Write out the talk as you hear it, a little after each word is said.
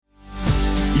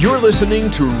You're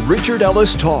listening to Richard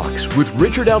Ellis Talks with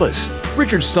Richard Ellis.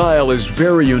 Richard's style is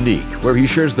very unique, where he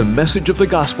shares the message of the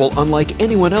gospel unlike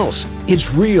anyone else.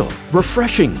 It's real,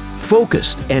 refreshing,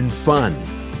 focused, and fun.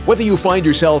 Whether you find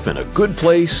yourself in a good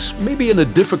place, maybe in a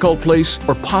difficult place,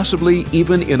 or possibly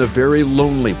even in a very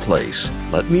lonely place,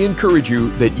 let me encourage you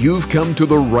that you've come to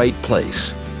the right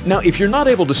place. Now, if you're not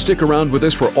able to stick around with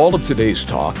us for all of today's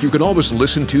talk, you can always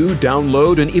listen to,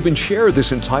 download, and even share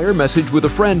this entire message with a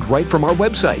friend right from our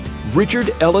website,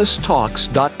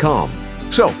 richardellistalks.com.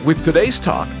 So, with today's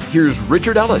talk, here's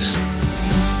Richard Ellis.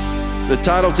 The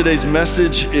title of today's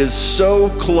message is So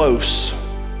Close.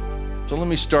 So let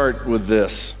me start with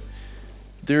this.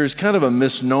 There's kind of a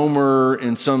misnomer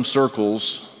in some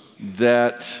circles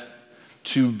that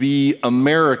to be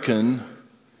American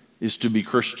is to be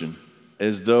Christian,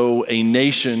 as though a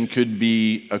nation could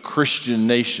be a Christian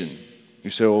nation. You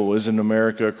say, well, isn't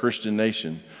America a Christian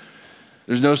nation?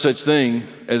 There's no such thing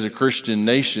as a Christian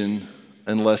nation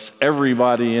unless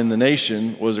everybody in the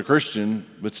nation was a Christian,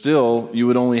 but still, you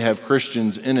would only have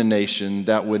Christians in a nation.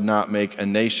 That would not make a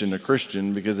nation a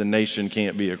Christian because a nation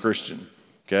can't be a Christian,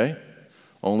 okay?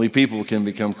 Only people can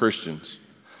become Christians.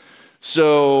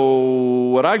 So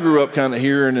what I grew up kind of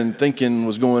hearing and thinking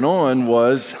was going on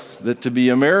was that to be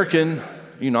American,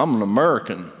 I'm an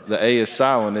American. The A is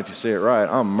silent if you say it right.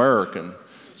 I'm American.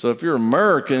 So if you're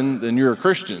American, then you're a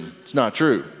Christian. It's not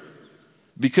true.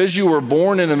 Because you were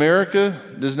born in America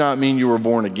does not mean you were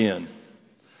born again.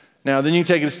 Now, then you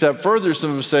take it a step further.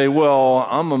 Some people say, well,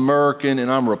 I'm American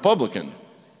and I'm Republican.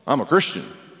 I'm a Christian.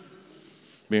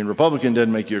 Being Republican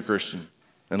doesn't make you a Christian.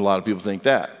 And a lot of people think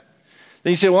that. Then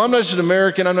you say, well, I'm not just an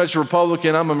American, I'm not just a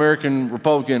Republican, I'm American,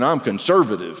 Republican, I'm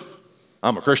conservative.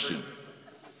 I'm a Christian.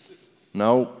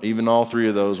 No, even all three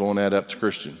of those won't add up to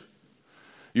Christian.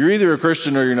 You're either a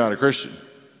Christian or you're not a Christian.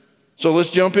 So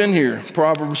let's jump in here.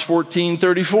 Proverbs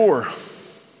 14:34.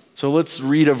 So let's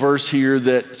read a verse here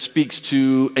that speaks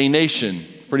to a nation,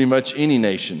 pretty much any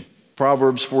nation.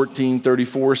 Proverbs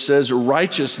 14:34 says,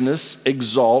 righteousness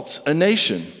exalts a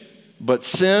nation, but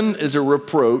sin is a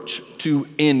reproach to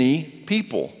any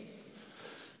people.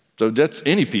 So that's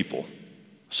any people.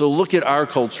 So look at our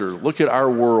culture, look at our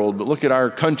world, but look at our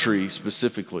country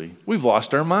specifically. We've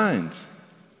lost our minds.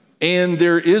 And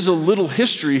there is a little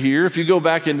history here. If you go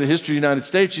back into the history of the United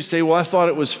States, you say, well, I thought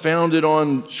it was founded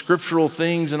on scriptural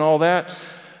things and all that.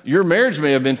 Your marriage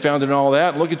may have been founded on all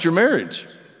that. Look at your marriage.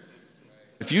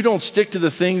 If you don't stick to the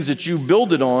things that you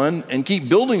build it on and keep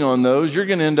building on those, you're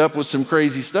going to end up with some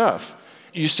crazy stuff.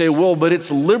 You say, well, but it's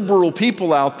liberal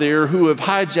people out there who have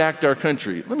hijacked our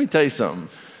country. Let me tell you something.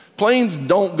 Planes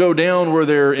don't go down where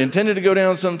they're intended to go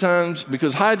down sometimes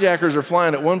because hijackers are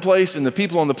flying at one place and the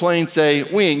people on the plane say,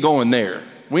 we ain't going there.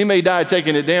 We may die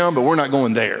taking it down, but we're not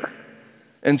going there.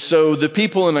 And so the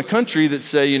people in a country that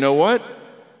say, you know what?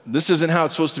 This isn't how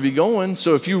it's supposed to be going.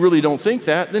 So if you really don't think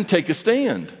that, then take a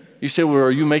stand. You say, well,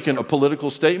 are you making a political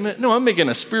statement? No, I'm making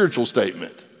a spiritual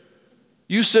statement.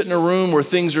 You sit in a room where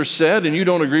things are said and you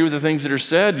don't agree with the things that are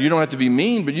said. You don't have to be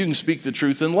mean, but you can speak the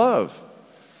truth in love.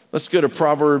 Let's go to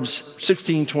Proverbs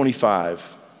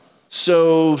 16:25.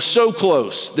 So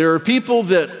close. There are people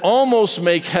that almost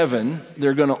make heaven.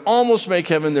 They're going to almost make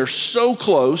heaven. They're so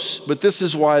close, but this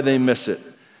is why they miss it.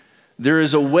 There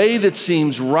is a way that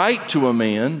seems right to a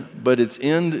man, but its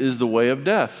end is the way of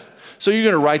death. So you're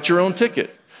going to write your own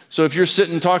ticket. So if you're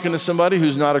sitting talking to somebody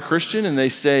who's not a Christian and they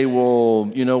say,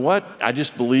 well, you know what? I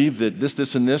just believe that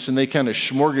this, and this, and they kind of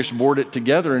smorgasbord it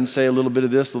together and say a little bit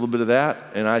of this, a little bit of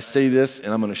that, and I say this,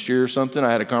 and I'm going to share something.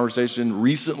 I had a conversation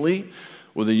recently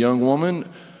with a young woman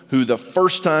who the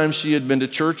first time she had been to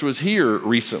church was here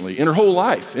recently. In her whole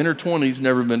life, in her 20s,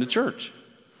 never been to church.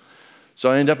 So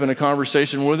I end up in a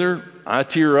conversation with her. I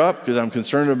tear up because I'm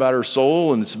concerned about her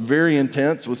soul, and it's very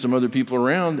intense with some other people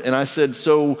around. And I said,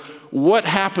 so what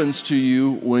happens to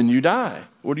you when you die?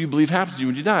 What do you believe happens to you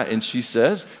when you die? And she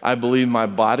says, I believe my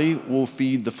body will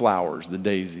feed the flowers, the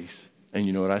daisies. And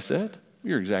you know what I said?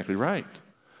 You're exactly right.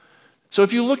 So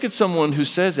if you look at someone who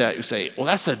says that, you say, well,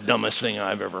 that's the dumbest thing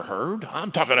I've ever heard.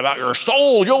 I'm talking about your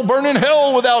soul. You'll burn in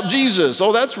hell without Jesus.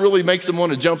 Oh, that's really makes them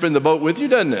want to jump in the boat with you,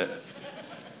 doesn't it?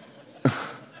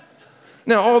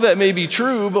 Now, all that may be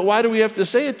true, but why do we have to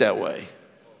say it that way?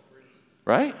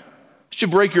 Right? It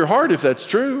should break your heart if that's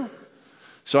true.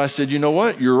 So I said, you know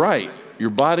what? You're right.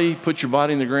 Your body, put your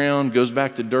body in the ground, goes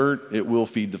back to dirt, it will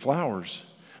feed the flowers.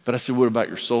 But I said, what about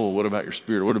your soul? What about your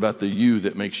spirit? What about the you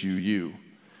that makes you you?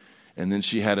 And then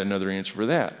she had another answer for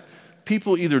that.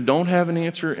 People either don't have an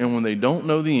answer, and when they don't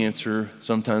know the answer,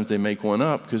 sometimes they make one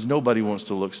up because nobody wants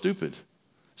to look stupid.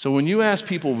 So when you ask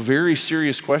people very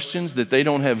serious questions that they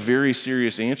don't have very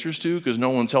serious answers to because no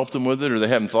one's helped them with it or they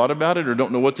haven't thought about it or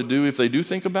don't know what to do if they do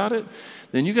think about it,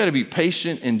 then you got to be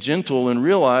patient and gentle and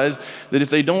realize that if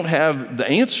they don't have the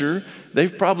answer,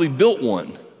 they've probably built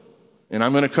one. And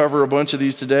I'm going to cover a bunch of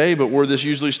these today, but where this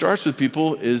usually starts with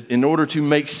people is in order to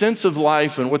make sense of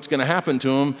life and what's going to happen to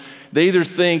them, they either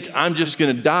think, I'm just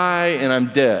going to die and I'm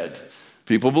dead.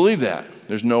 People believe that.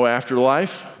 There's no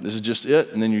afterlife. This is just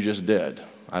it, and then you're just dead.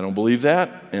 I don't believe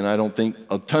that, and I don't think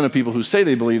a ton of people who say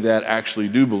they believe that actually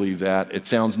do believe that. It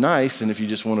sounds nice, and if you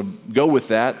just want to go with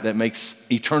that, that makes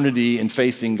eternity and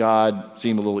facing God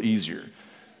seem a little easier.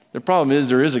 The problem is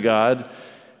there is a God,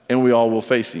 and we all will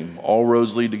face him. All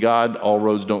roads lead to God. All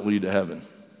roads don't lead to heaven.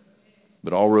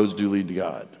 But all roads do lead to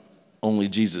God. Only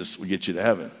Jesus will get you to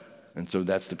heaven. And so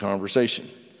that's the conversation.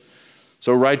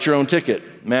 So write your own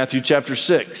ticket. Matthew chapter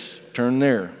 6. Turn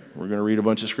there. We're going to read a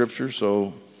bunch of scripture,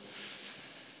 so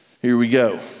here we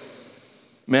go.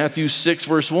 Matthew 6,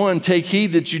 verse 1, take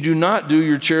heed that you do not do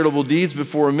your charitable deeds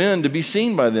before men to be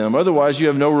seen by them. Otherwise, you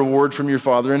have no reward from your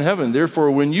Father in heaven.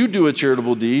 Therefore, when you do a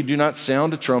charitable deed, do not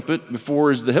sound a trumpet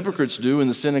before as the hypocrites do in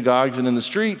the synagogues and in the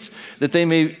streets, that they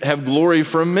may have glory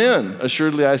from men.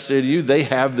 Assuredly, I say to you, they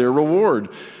have their reward.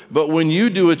 But when you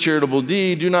do a charitable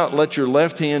deed, do not let your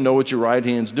left hand know what your right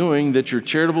hand's doing, that your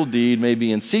charitable deed may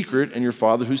be in secret, and your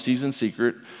Father who sees in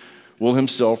secret will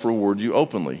himself reward you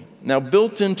openly. Now,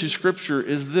 built into Scripture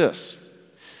is this.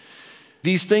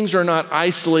 These things are not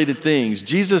isolated things.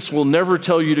 Jesus will never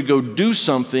tell you to go do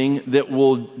something that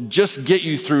will just get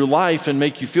you through life and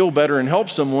make you feel better and help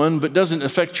someone, but doesn't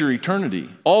affect your eternity.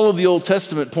 All of the Old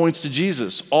Testament points to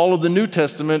Jesus. All of the New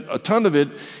Testament, a ton of it,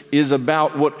 is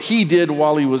about what he did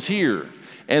while he was here.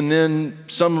 And then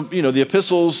some, the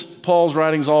epistles, Paul's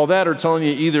writings, all that are telling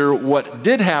you either what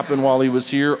did happen while he was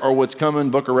here or what's coming,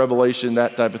 book of Revelation,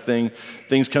 that type of thing,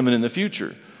 things coming in the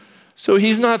future. So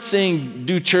he's not saying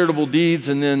do charitable deeds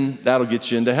and then that'll get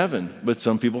you into heaven. But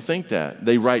some people think that.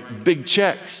 They write big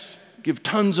checks, give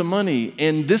tons of money.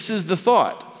 And this is the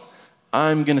thought.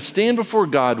 I'm going to stand before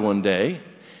God one day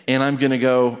and I'm going to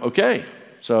go, okay,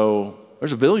 so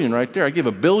there's $1 billion right there. I give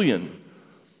 $1 billion.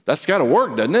 That's got to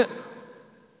work, doesn't it?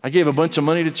 I gave a bunch of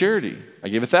money to charity. I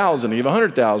gave 1,000, I gave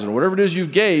 100,000, whatever it is you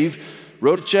gave,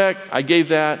 wrote a check, I gave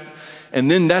that,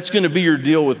 and then that's going to be your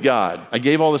deal with God. I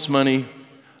gave all this money,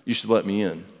 you should let me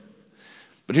in.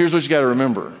 But here's what you got to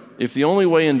remember. If the only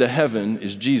way into heaven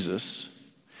is Jesus,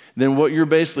 then what you're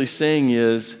basically saying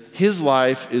is his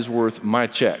life is worth my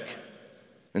check.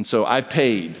 And so I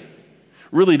paid.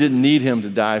 Really didn't need him to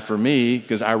die for me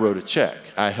because I wrote a check.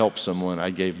 I helped someone,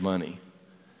 I gave money.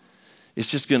 It's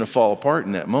just going to fall apart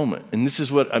in that moment. And this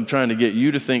is what I'm trying to get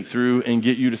you to think through and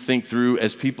get you to think through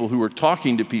as people who are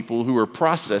talking to people who are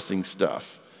processing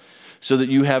stuff so that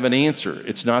you have an answer.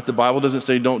 It's not, the Bible doesn't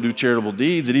say don't do charitable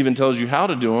deeds. It even tells you how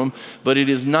to do them, but it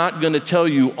is not going to tell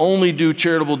you only do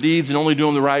charitable deeds and only do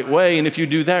them the right way. And if you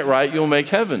do that right, you'll make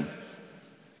heaven.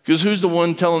 Because who's the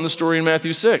one telling the story in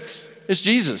Matthew 6? It's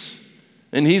Jesus.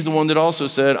 And he's the one that also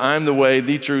said, I'm the way,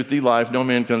 the truth, the life. No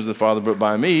man comes to the Father but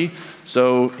by me.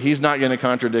 So he's not going to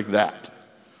contradict that.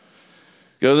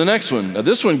 Go to the next one. Now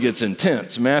this one gets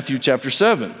intense. Matthew chapter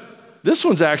 7. This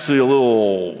one's actually a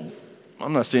little,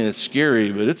 I'm not saying it's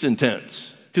scary, but it's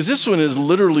intense. Because this one is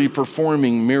literally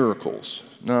performing miracles.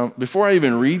 Now, before I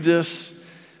even read this,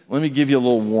 let me give you a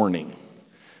little warning.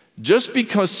 Just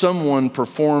because someone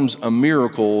performs a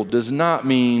miracle does not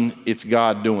mean it's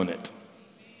God doing it.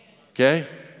 Okay?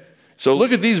 So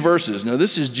look at these verses. Now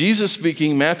this is Jesus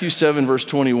speaking, Matthew 7, verse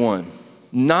 21.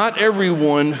 Not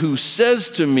everyone who says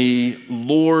to me,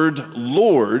 Lord,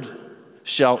 Lord,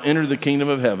 shall enter the kingdom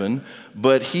of heaven,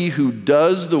 but he who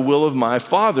does the will of my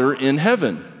Father in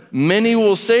heaven. Many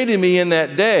will say to me in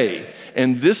that day,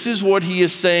 and this is what he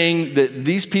is saying that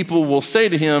these people will say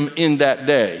to him in that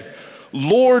day.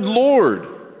 Lord, Lord,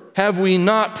 have we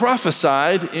not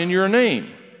prophesied in your name?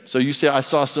 So you say, I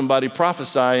saw somebody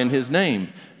prophesy in his name.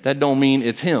 That don't mean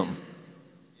it's him.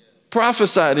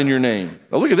 Prophesied in your name.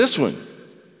 Now look at this one.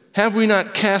 Have we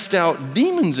not cast out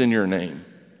demons in your name?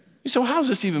 You say, well, how is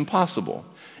this even possible?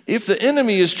 If the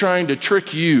enemy is trying to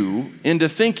trick you into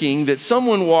thinking that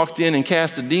someone walked in and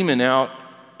cast a demon out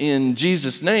in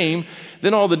Jesus' name,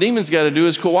 then all the demons got to do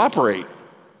is cooperate.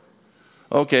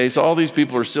 Okay, so all these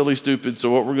people are silly, stupid,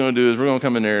 so what we're going to do is we're going to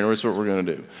come in there and that's what we're going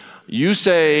to do. You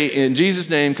say, in Jesus'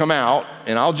 name, come out,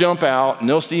 and I'll jump out, and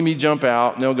they'll see me jump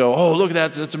out, and they'll go, oh, look at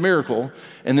that, that's a miracle.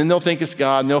 And then they'll think it's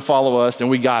God, and they'll follow us, and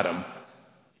we got him.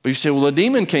 But you say, well, a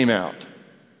demon came out.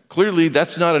 Clearly,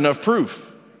 that's not enough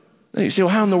proof. Now you say,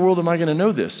 well, how in the world am I going to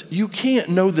know this? You can't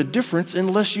know the difference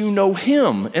unless you know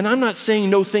him. And I'm not saying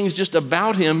know things just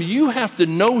about him. You have to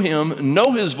know him,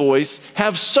 know his voice,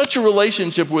 have such a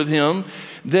relationship with him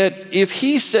that if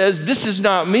he says, this is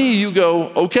not me, you go,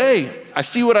 okay, I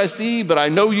see what I see, but I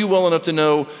know you well enough to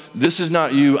know this is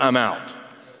not you, I'm out.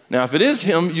 Now, if it is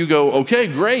him, you go, okay,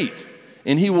 great.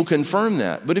 And he will confirm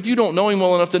that. But if you don't know him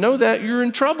well enough to know that, you're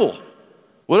in trouble.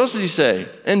 What else does he say?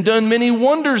 And done many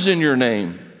wonders in your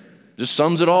name. Just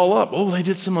sums it all up. Oh, they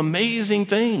did some amazing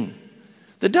thing.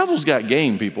 The devil's got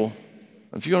game, people.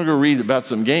 If you're going to go read about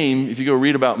some game, if you go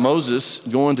read about Moses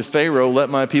going to Pharaoh, let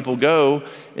my people go,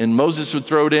 and Moses would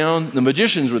throw down, the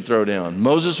magicians would throw down.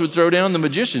 Moses would throw down the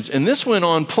magicians. And this went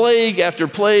on plague after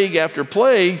plague after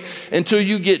plague until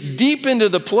you get deep into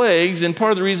the plagues. And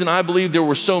part of the reason I believe there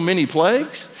were so many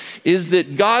plagues is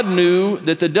that God knew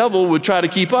that the devil would try to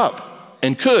keep up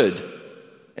and could.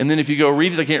 And then if you go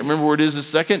read it, I can't remember where it is a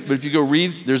second, but if you go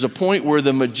read, there's a point where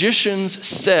the magicians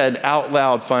said out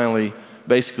loud finally,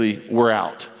 basically, we're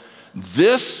out.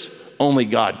 This only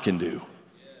God can do.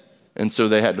 And so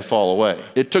they had to fall away.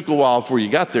 It took a while before you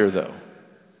got there, though.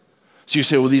 So you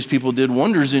say, well, these people did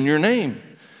wonders in your name.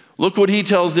 Look what he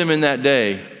tells them in that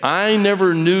day. I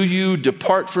never knew you.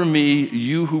 Depart from me,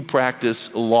 you who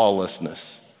practice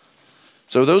lawlessness.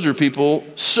 So those are people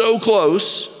so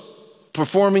close,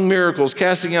 performing miracles,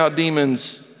 casting out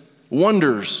demons,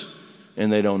 wonders,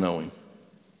 and they don't know him.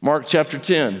 Mark chapter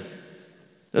 10.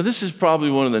 Now this is probably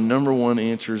one of the number one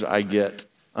answers I get.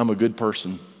 I'm a good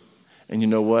person. And you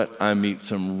know what? I meet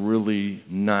some really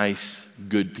nice,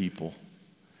 good people.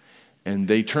 And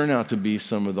they turn out to be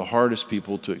some of the hardest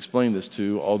people to explain this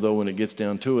to, although when it gets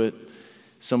down to it,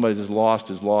 somebody that's lost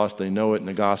is lost, they know it, and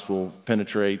the gospel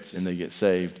penetrates and they get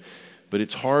saved. But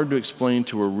it's hard to explain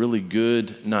to a really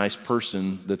good, nice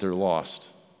person that they're lost.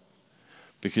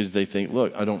 Because they think,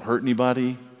 look, I don't hurt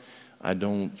anybody. I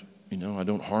don't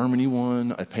harm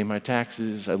anyone. I pay my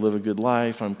taxes. I live a good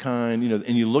life. I'm kind.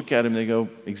 And you look at them and they go,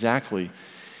 exactly.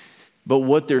 But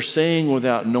what they're saying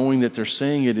without knowing that they're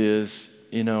saying it is,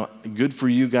 good for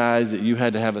you guys that you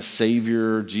had to have a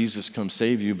savior, Jesus come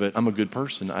save you, but I'm a good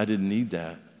person. I didn't need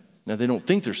that. Now, they don't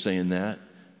think they're saying that,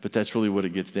 but that's really what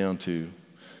it gets down to.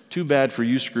 Too bad for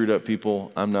you screwed up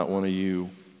people. I'm not one of you.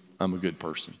 I'm a good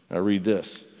person. Now read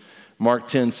this. Mark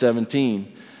 10:17.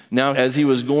 Now as he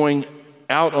was going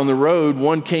out on the road,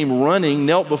 one came running,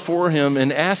 knelt before him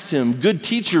and asked him, good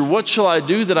teacher, what shall I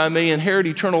do that I may inherit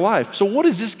eternal life? So what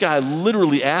is this guy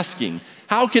literally asking?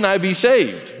 How can I be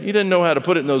saved? He didn't know how to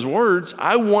put it in those words.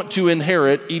 I want to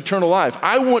inherit eternal life.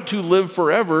 I want to live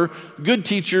forever. Good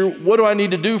teacher, what do I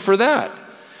need to do for that?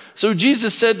 So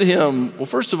Jesus said to him, well,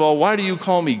 first of all, why do you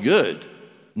call me good?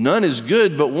 None is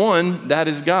good but one, that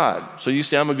is God. So you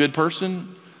say I'm a good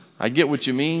person? I get what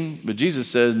you mean, but Jesus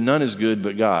says none is good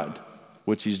but God,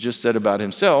 which he's just said about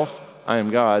himself. I am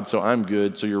God, so I'm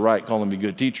good. So you're right calling me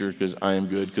good teacher because I am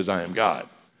good because I am God.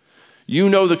 You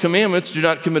know the commandments. Do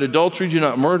not commit adultery, do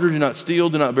not murder, do not steal,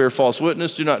 do not bear false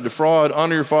witness, do not defraud,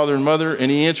 honor your father and mother. And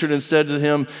he answered and said to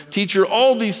him, teacher,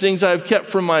 all these things I have kept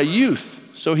from my youth.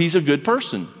 So he's a good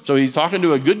person. So he's talking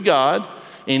to a good God,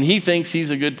 and he thinks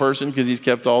he's a good person because he's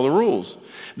kept all the rules.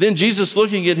 Then Jesus,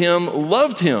 looking at him,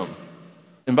 loved him.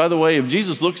 And by the way, if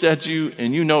Jesus looks at you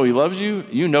and you know he loves you,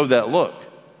 you know that look.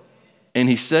 And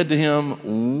he said to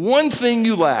him, one thing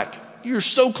you lack. You're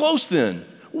so close then.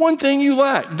 One thing you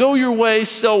lack. Go your way,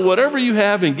 sell whatever you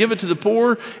have and give it to the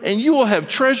poor, and you will have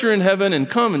treasure in heaven, and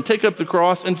come and take up the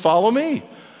cross and follow me.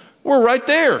 We're right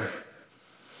there.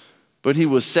 But he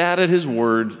was sad at his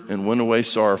word and went away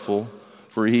sorrowful,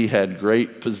 for he had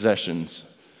great possessions.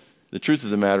 The truth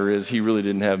of the matter is he really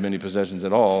didn't have many possessions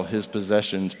at all. His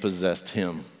possessions possessed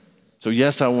him. So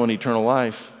yes, I want eternal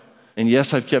life. And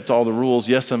yes, I've kept all the rules.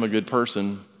 Yes, I'm a good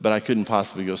person, but I couldn't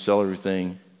possibly go sell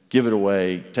everything, give it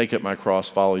away, take up my cross,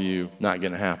 follow you. Not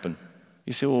going to happen.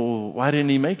 You say, well, why didn't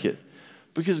he make it?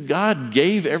 Because God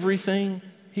gave everything.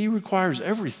 He requires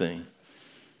everything.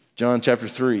 John chapter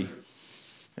 3.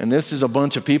 And this is a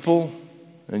bunch of people,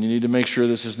 and you need to make sure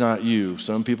this is not you.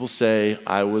 Some people say,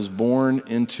 I was born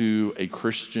into a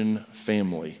Christian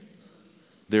family.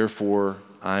 Therefore,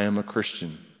 I am a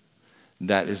Christian.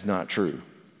 That is not true.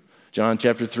 John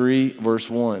chapter 3, verse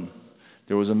 1.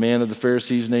 There was a man of the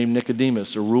Pharisees named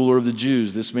Nicodemus, a ruler of the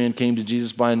Jews. This man came to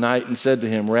Jesus by night and said to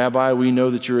him, Rabbi, we know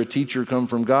that you're a teacher come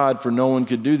from God, for no one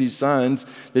could do these signs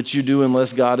that you do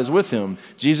unless God is with him.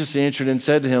 Jesus answered and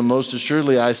said to him, most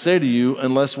assuredly I say to you,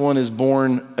 unless one is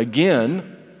born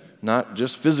again, not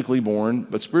just physically born,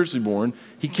 but spiritually born,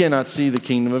 he cannot see the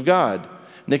kingdom of God.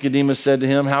 Nicodemus said to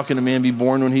him, how can a man be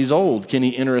born when he's old? Can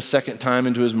he enter a second time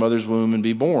into his mother's womb and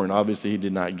be born? Obviously, he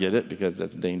did not get it because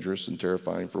that's dangerous and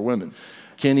terrifying for women.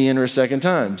 Can he enter a second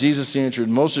time? Jesus answered,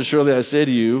 most assuredly I say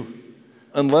to you,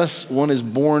 unless one is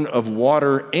born of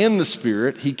water and the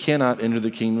Spirit, he cannot enter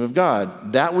the kingdom of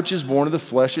God. That which is born of the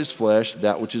flesh is flesh,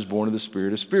 that which is born of the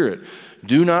Spirit is spirit.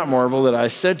 Do not marvel that I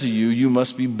said to you, you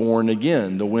must be born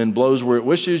again. The wind blows where it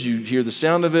wishes, you hear the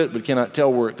sound of it, but cannot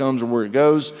tell where it comes or where it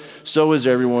goes. So is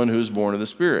everyone who is born of the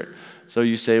Spirit. So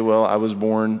you say, well, I was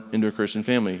born into a Christian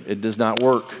family. It does not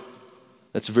work.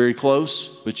 That's very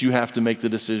close, but you have to make the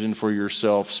decision for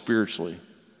yourself spiritually.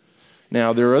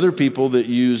 Now, there are other people that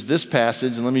use this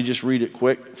passage, and let me just read it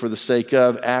quick for the sake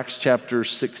of Acts chapter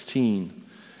 16.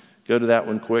 Go to that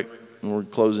one quick, and we're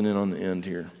closing in on the end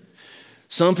here.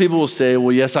 Some people will say,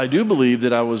 well, yes, I do believe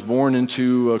that I was born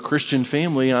into a Christian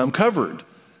family. I'm covered.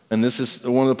 And this is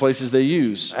one of the places they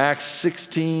use. Acts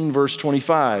 16, verse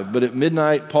 25. But at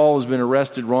midnight, Paul has been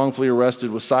wrongfully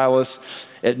arrested with Silas.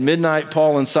 At midnight,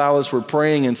 Paul and Silas were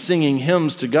praying and singing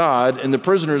hymns to God, and the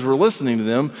prisoners were listening to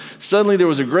them. Suddenly there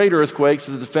was a great earthquake,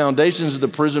 so that the foundations of the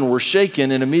prison were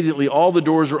shaken, and immediately all the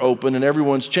doors were open, and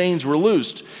everyone's chains were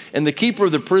loosed. And the keeper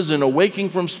of the prison, awaking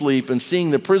from sleep and seeing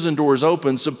the prison doors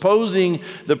open, supposing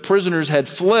the prisoners had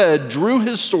fled, drew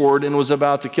his sword and was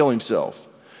about to kill himself.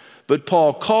 But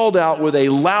Paul called out with a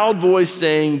loud voice,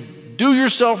 saying, do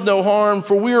yourself no harm,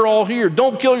 for we are all here.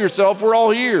 Don't kill yourself, we're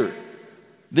all here.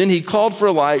 Then he called for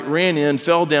a light, ran in,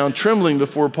 fell down trembling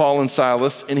before Paul and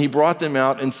Silas, and he brought them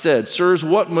out and said, sirs,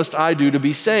 what must I do to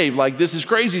be saved? Like, this is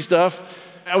crazy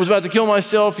stuff. I was about to kill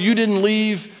myself. You didn't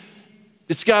leave.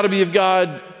 It's got to be of God.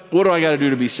 What do I got to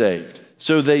do to be saved?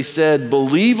 So they said,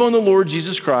 believe on the Lord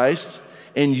Jesus Christ,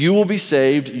 and you will be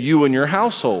saved, you and your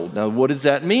household. Now, what does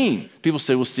that mean? People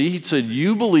say, well, see, he said,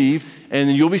 you believe, and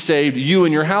then you'll be saved, you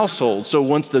and your household. So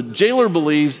once the jailer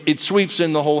believes, it sweeps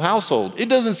in the whole household. It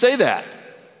doesn't say that.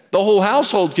 The whole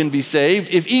household can be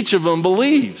saved if each of them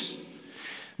believes.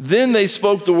 Then they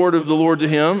spoke the word of the Lord to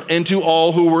him and to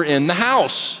all who were in the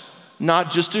house. Not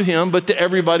just to him, but to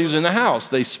everybody who's in the house.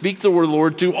 They speak the word of the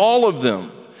Lord to all of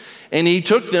them. And he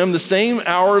took them the same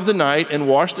hour of the night and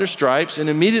washed their stripes, and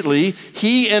immediately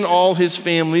he and all his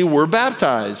family were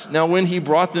baptized. Now when he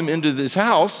brought them into this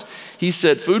house, he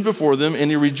set food before them,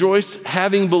 and he rejoiced,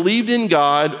 having believed in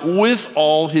God with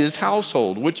all his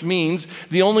household, which means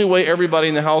the only way everybody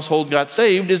in the household got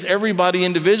saved is everybody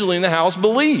individually in the house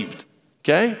believed,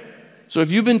 okay? So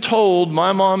if you've been told,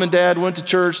 my mom and dad went to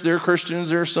church, they're Christians,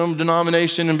 they're some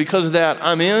denomination, and because of that,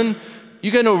 I'm in,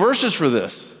 you got no verses for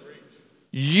this.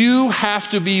 You have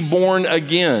to be born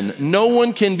again. No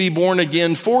one can be born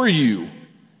again for you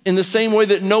in the same way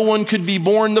that no one could be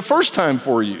born the first time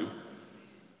for you.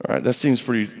 All right, that seems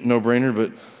pretty no-brainer,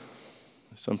 but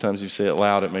sometimes you say it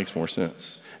loud, it makes more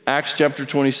sense. Acts chapter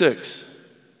 26.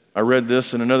 I read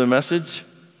this in another message,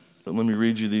 but let me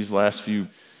read you these last few.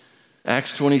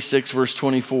 Acts 26, verse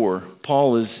 24.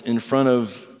 Paul is in front of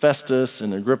Festus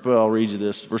and Agrippa. I'll read you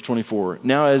this, verse 24.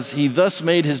 Now as he thus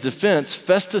made his defense,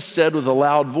 Festus said with a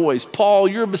loud voice, Paul,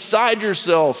 you're beside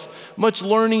yourself. Much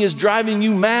learning is driving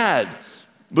you mad.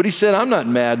 But he said, I'm not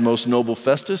mad, most noble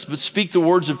Festus, but speak the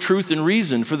words of truth and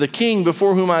reason. For the king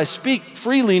before whom I speak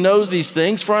freely knows these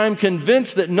things, for I am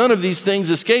convinced that none of these things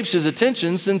escapes his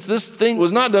attention, since this thing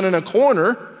was not done in a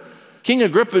corner. King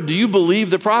Agrippa, do you believe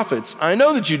the prophets? I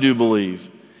know that you do believe.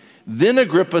 Then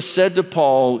Agrippa said to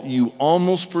Paul, you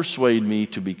almost persuade me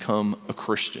to become a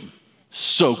Christian.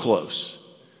 So close.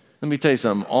 Let me tell you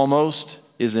something. Almost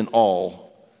isn't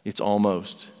all. It's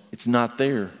almost. It's not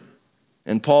there.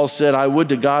 And Paul said, I would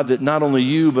to God that not only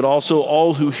you, but also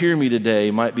all who hear me today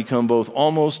might become both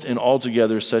almost and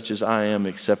altogether such as I am,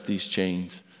 except these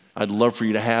chains. I'd love for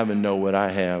you to have and know what I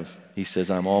have. He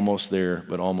says, I'm almost there,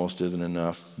 but almost isn't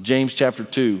enough. James chapter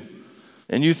 2.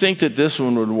 And you think that this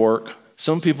one would work.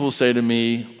 Some people say to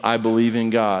me, I believe in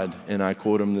God, and I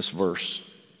quote them this verse.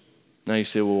 Now you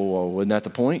say, well, wasn't that the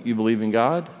point? You believe in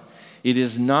God? It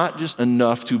is not just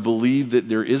enough to believe that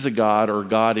there is a God or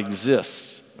God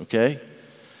exists, okay?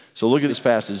 So look at this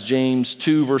passage, James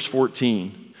 2, verse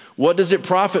 14. What does it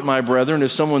profit, my brethren,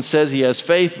 if someone says he has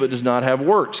faith but does not have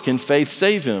works? Can faith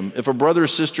save him? If a brother or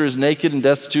sister is naked and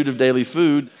destitute of daily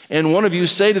food, and one of you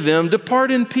say to them,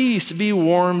 depart in peace, be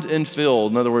warmed and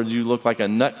filled. In other words, you look like a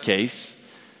nutcase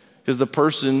because the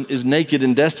person is naked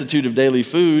and destitute of daily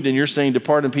food, and you're saying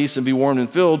depart in peace and be warmed and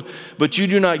filled, but you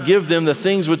do not give them the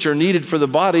things which are needed for the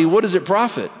body. What does it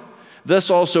profit?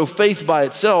 Thus also faith by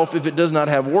itself, if it does not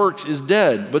have works, is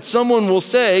dead. But someone will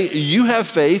say, you have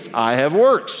faith, I have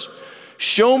works.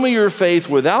 Show me your faith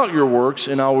without your works,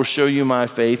 and I will show you my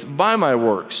faith by my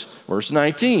works. Verse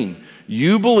 19,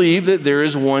 You believe that there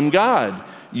is one God.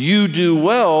 You do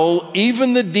well.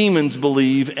 Even the demons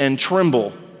believe and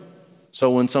tremble.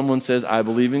 So when someone says, I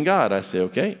believe in God, I say,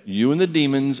 okay, you and the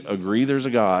demons agree there's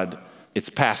a God. It's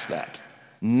past that.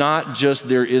 Not just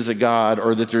there is a God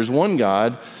or that there's one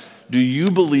God. Do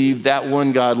you believe that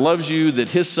one God loves you, that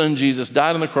his son Jesus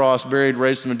died on the cross, buried,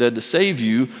 raised from the dead to save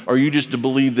you, or are you just to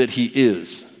believe that he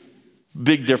is?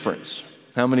 Big difference.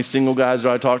 How many single guys do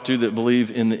I talk to that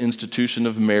believe in the institution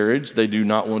of marriage? They do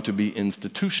not want to be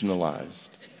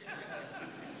institutionalized.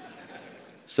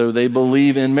 So they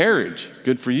believe in marriage.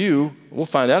 Good for you. We'll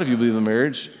find out if you believe in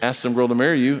marriage. Ask some girl to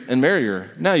marry you and marry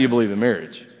her. Now you believe in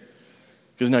marriage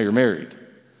because now you're married.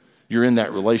 You're in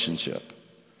that relationship.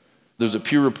 There's a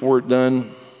Pew report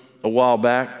done a while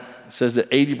back. It says that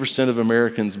 80% of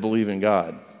Americans believe in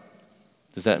God.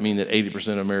 Does that mean that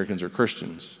 80% of Americans are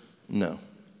Christians? No,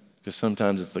 because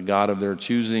sometimes it's the God of their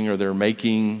choosing or their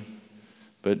making,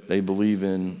 but they believe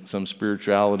in some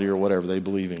spirituality or whatever. They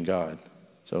believe in God.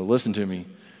 So listen to me.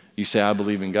 You say, I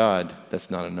believe in God.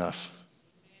 That's not enough.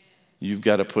 You've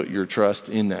got to put your trust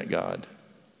in that God.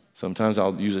 Sometimes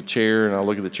I'll use a chair and I'll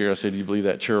look at the chair. I say, do you believe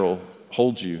that chair will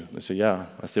hold you? They say, yeah.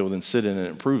 I say, well, then sit in it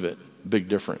and prove it. Big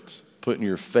difference. Putting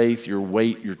your faith, your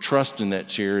weight, your trust in that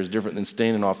chair is different than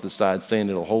standing off the side saying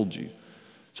it'll hold you.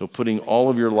 So putting all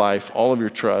of your life, all of your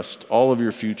trust, all of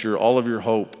your future, all of your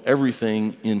hope,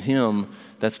 everything in him,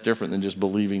 that's different than just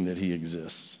believing that he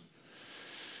exists.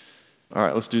 All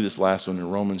right, let's do this last one in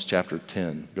Romans chapter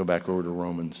 10. Go back over to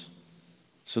Romans.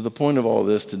 So the point of all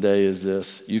this today is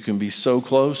this: you can be so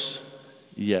close,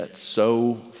 yet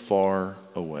so far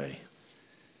away.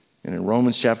 And in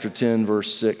Romans chapter 10,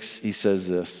 verse 6, he says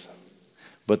this: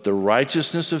 but the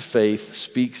righteousness of faith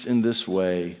speaks in this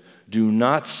way, do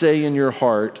not say in your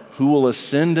heart, who will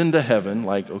ascend into heaven?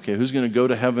 Like, okay, who's going to go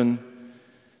to heaven?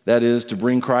 That is, to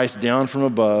bring Christ down from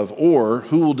above. Or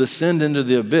who will descend into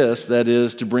the abyss? That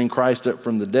is, to bring Christ up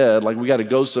from the dead. Like, we got to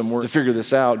go somewhere to figure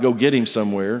this out, go get him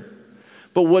somewhere.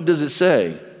 But what does it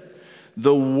say?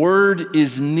 The word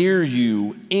is near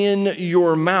you, in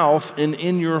your mouth and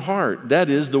in your heart. That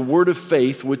is the word of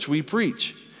faith which we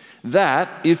preach. That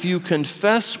if you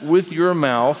confess with your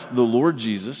mouth the Lord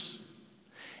Jesus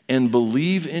and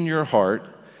believe in your heart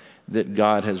that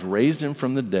God has raised him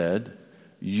from the dead,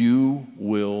 you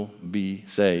will be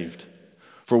saved.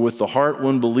 For with the heart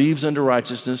one believes unto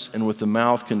righteousness, and with the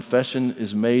mouth confession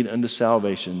is made unto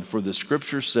salvation. For the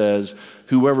scripture says,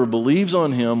 whoever believes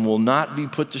on him will not be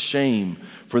put to shame.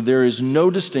 For there is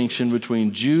no distinction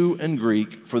between Jew and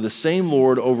Greek, for the same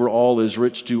Lord over all is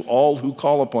rich to all who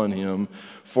call upon him.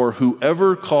 For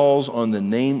whoever calls on the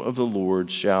name of the Lord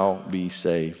shall be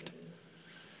saved.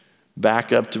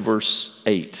 Back up to verse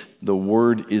 8. The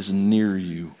word is near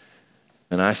you.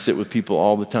 And I sit with people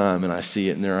all the time and I see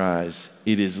it in their eyes.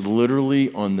 It is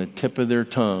literally on the tip of their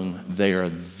tongue. They are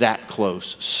that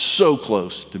close, so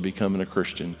close to becoming a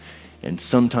Christian. And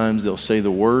sometimes they'll say the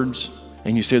words,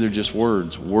 and you say they're just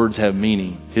words. Words have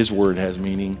meaning. His word has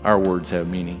meaning. Our words have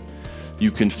meaning. You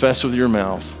confess with your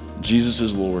mouth, Jesus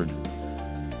is Lord,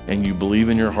 and you believe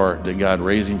in your heart that God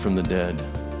raised him from the dead,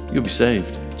 you'll be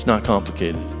saved. It's not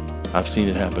complicated. I've seen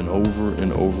it happen over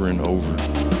and over and over.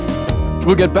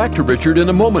 We'll get back to Richard in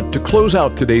a moment to close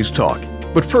out today's talk.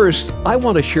 But first, I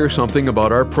want to share something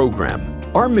about our program.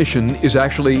 Our mission is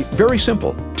actually very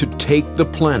simple: to take the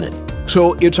planet.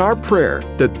 So it's our prayer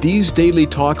that these daily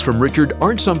talks from Richard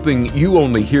aren't something you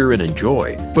only hear and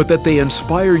enjoy, but that they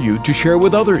inspire you to share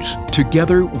with others.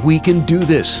 Together, we can do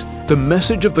this. The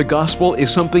message of the gospel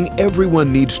is something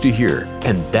everyone needs to hear,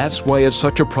 and that's why it's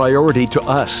such a priority to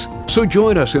us. So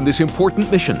join us in this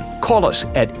important mission. Call us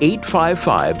at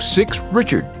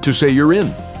 855-6-RICHARD to say you're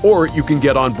in. Or you can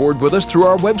get on board with us through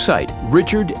our website,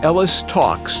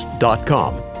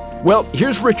 richardellistalks.com. Well,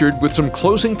 here's Richard with some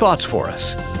closing thoughts for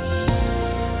us.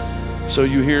 So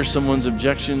you hear someone's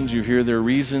objections, you hear their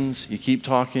reasons, you keep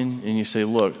talking, and you say,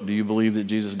 look, do you believe that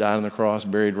Jesus died on the cross,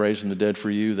 buried, raised from the dead for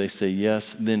you? They say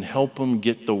yes. Then help them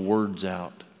get the words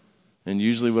out. And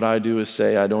usually what I do is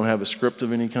say, I don't have a script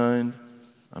of any kind.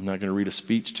 I'm not going to read a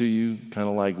speech to you, kind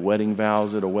of like wedding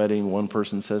vows at a wedding. One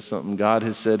person says something. God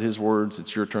has said his words.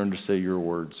 It's your turn to say your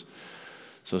words.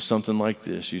 So something like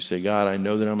this. You say, God, I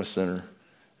know that I'm a sinner,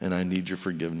 and I need your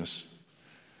forgiveness.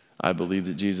 I believe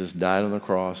that Jesus died on the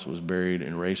cross, was buried,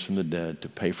 and raised from the dead to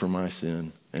pay for my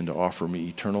sin and to offer me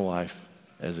eternal life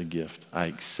as a gift. I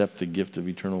accept the gift of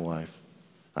eternal life.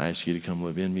 I ask you to come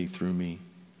live in me, through me,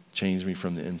 change me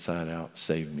from the inside out,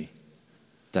 save me.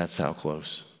 That's how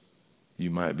close you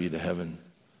might be to heaven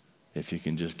if you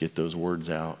can just get those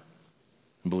words out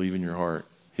and believe in your heart.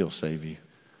 He'll save you.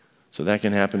 So that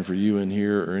can happen for you in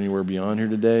here or anywhere beyond here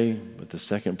today. But the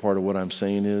second part of what I'm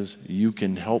saying is you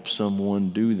can help someone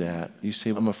do that. You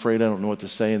say, I'm afraid I don't know what to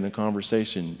say in the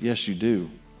conversation. Yes, you do.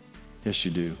 Yes,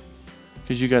 you do.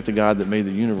 Because you got the God that made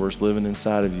the universe living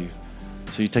inside of you.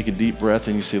 So you take a deep breath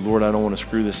and you say, Lord, I don't want to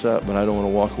screw this up, but I don't want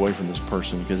to walk away from this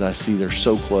person because I see they're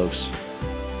so close.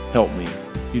 Help me.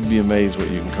 You'd be amazed what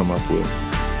you can come up with.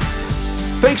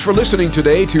 Thanks for listening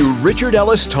today to Richard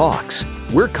Ellis Talks.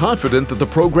 We're confident that the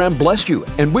program blessed you,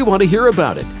 and we want to hear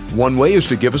about it. One way is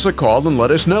to give us a call and let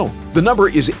us know. The number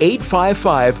is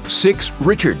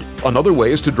 855-6-RICHARD. Another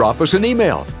way is to drop us an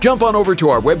email. Jump on over to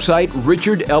our website,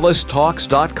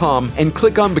 richardellistalks.com, and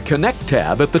click on the Connect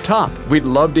tab at the top. We'd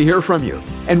love to hear from you.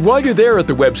 And while you're there at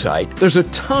the website, there's a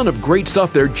ton of great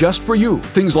stuff there just for you.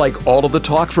 Things like all of the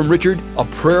talks from Richard, a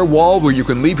prayer wall where you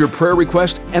can leave your prayer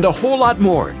request, and a whole lot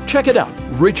more. Check it out,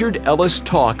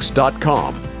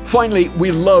 richardellistalks.com. Finally,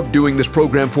 we love doing this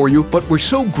program for you, but we're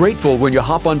so grateful when you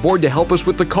hop on board to help us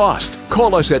with the cost.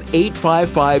 Call us at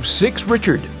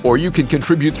 855-6-RICHARD, or you can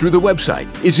contribute through the website.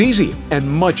 It's easy and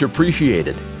much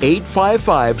appreciated.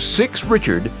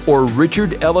 855-6-RICHARD or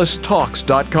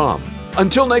richardellistalks.com.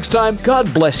 Until next time,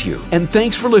 God bless you, and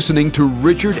thanks for listening to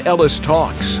Richard Ellis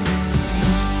Talks.